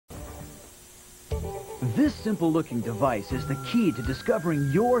This simple-looking device is the key to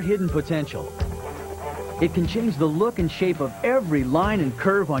discovering your hidden potential. It can change the look and shape of every line and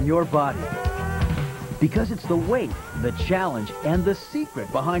curve on your body. Because it's the weight, the challenge, and the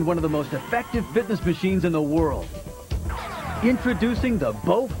secret behind one of the most effective fitness machines in the world. Introducing the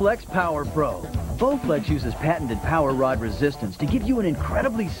Bowflex Power Pro. Bowflex uses patented power rod resistance to give you an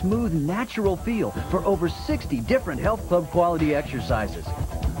incredibly smooth, natural feel for over 60 different health club quality exercises.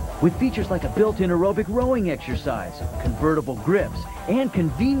 With features like a built-in aerobic rowing exercise, convertible grips, and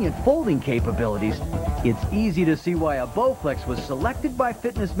convenient folding capabilities, it's easy to see why a Bowflex was selected by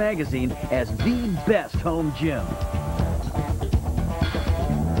Fitness Magazine as the best home gym.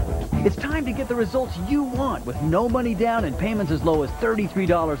 It's time to get the results you want with no money down and payments as low as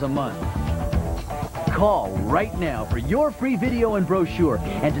 $33 a month. Call right now for your free video and brochure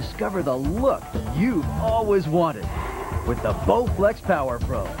and discover the look you've always wanted with the Bowflex Power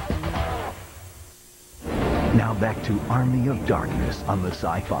Pro. Now back to Army of Darkness on the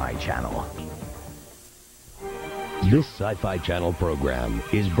Sci Fi Channel. This Sci Fi Channel program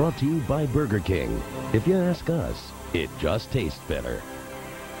is brought to you by Burger King. If you ask us, it just tastes better.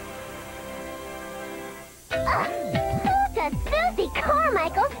 Who does Susie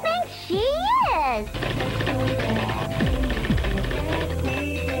Carmichael think she is?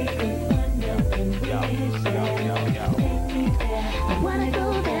 Wanna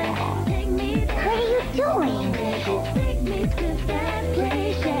go there? Take me there. What are you doing? Take me to that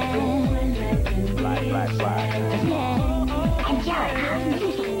place. Yeah. Angelica.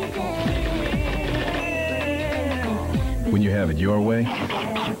 When you have it your way,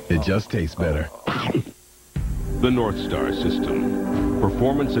 it just tastes better. The North Star system.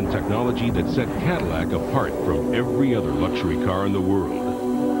 Performance and technology that set Cadillac apart from every other luxury car in the world.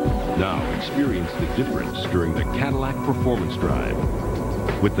 Now experience the difference during the Cadillac Performance Drive.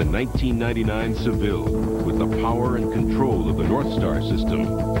 With the 1999 Seville, with the power and control of the North Star system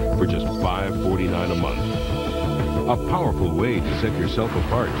for just $549 a month. A powerful way to set yourself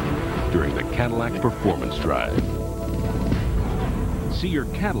apart during the Cadillac Performance Drive. See your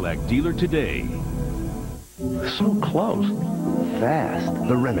Cadillac dealer today. So close. Fast.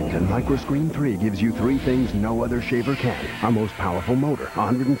 The Remington Microscreen 3 gives you 3 things no other shaver can. Our most powerful motor,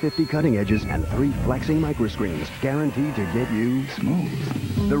 150 cutting edges, and 3 flexing microscreens, guaranteed to get you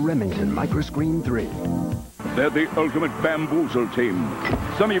smooth. The Remington Microscreen 3. They're the ultimate Bamboozle team.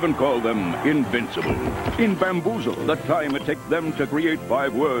 Some even call them invincible. In Bamboozle, the time it takes them to create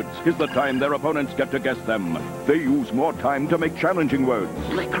 5 words is the time their opponents get to guess them. They use more time to make challenging words.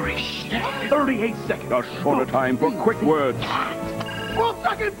 Licorice. 38 seconds. A shorter time for quick words. 12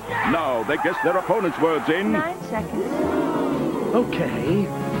 seconds! Now they guess their opponent's words in 9 seconds. Okay.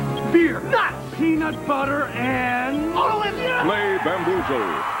 Beer, nuts, peanut butter, and olive. Play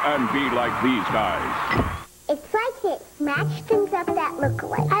Bamboozle and be like these guys. It's like it matched things up that look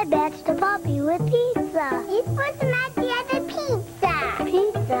alike. I matched a puppy with pizza. You're supposed to match the other pizza.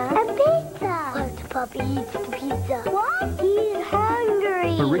 Pizza? A pizza. What if the puppy eats the pizza? What? He's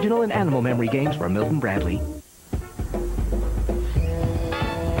hungry. Original and animal memory games from Milton Bradley.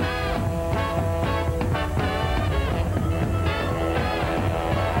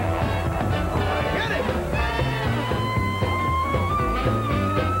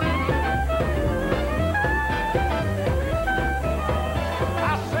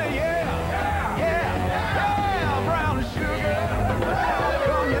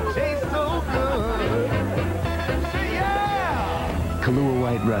 Kahlua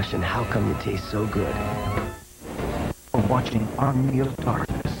White Russian, how come you taste so good? We're watching Army of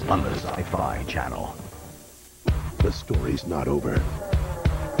Darkness on the Sci Fi Channel. The story's not over.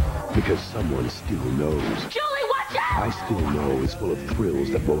 Because someone still knows. Julie, watch out! I Still Know is full of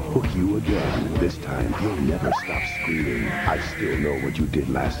thrills that will hook you again. This time, you'll never stop screaming. I Still Know What You Did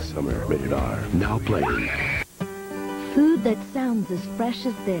Last Summer. Rated R. Now playing. Food that sounds as fresh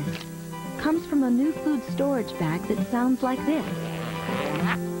as this comes from a new food storage bag that sounds like this.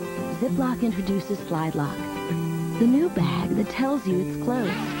 Ziploc introduces Slide Lock, the new bag that tells you it's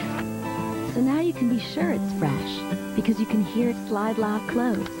closed. So now you can be sure it's fresh, because you can hear Slide Lock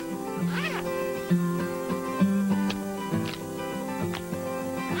close.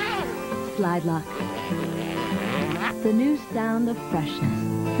 Slide Lock, the new sound of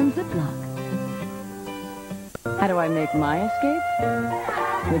freshness from Ziploc. How do I make my escape?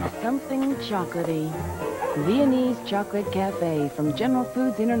 With something chocolatey. Viennese Chocolate Cafe from General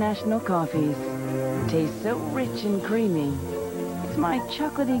Foods International Coffees. Tastes so rich and creamy. It's my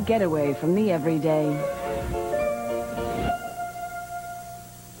chocolatey getaway from the everyday.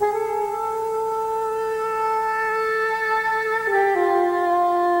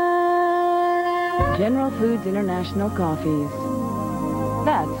 General Foods International Coffees.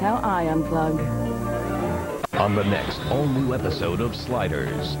 That's how I unplug. On the next all-new episode of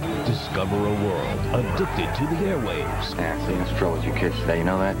Sliders, discover a world addicted to the airwaves. Yeah, see, that's trouble with you kids today, you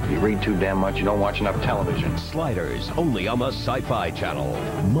know that? You read too damn much, you don't watch enough television. Sliders, only on the Sci Fi Channel,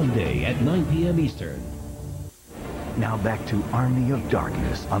 Monday at 9 p.m. Eastern. Now back to Army of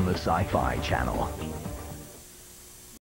Darkness on the Sci Fi Channel.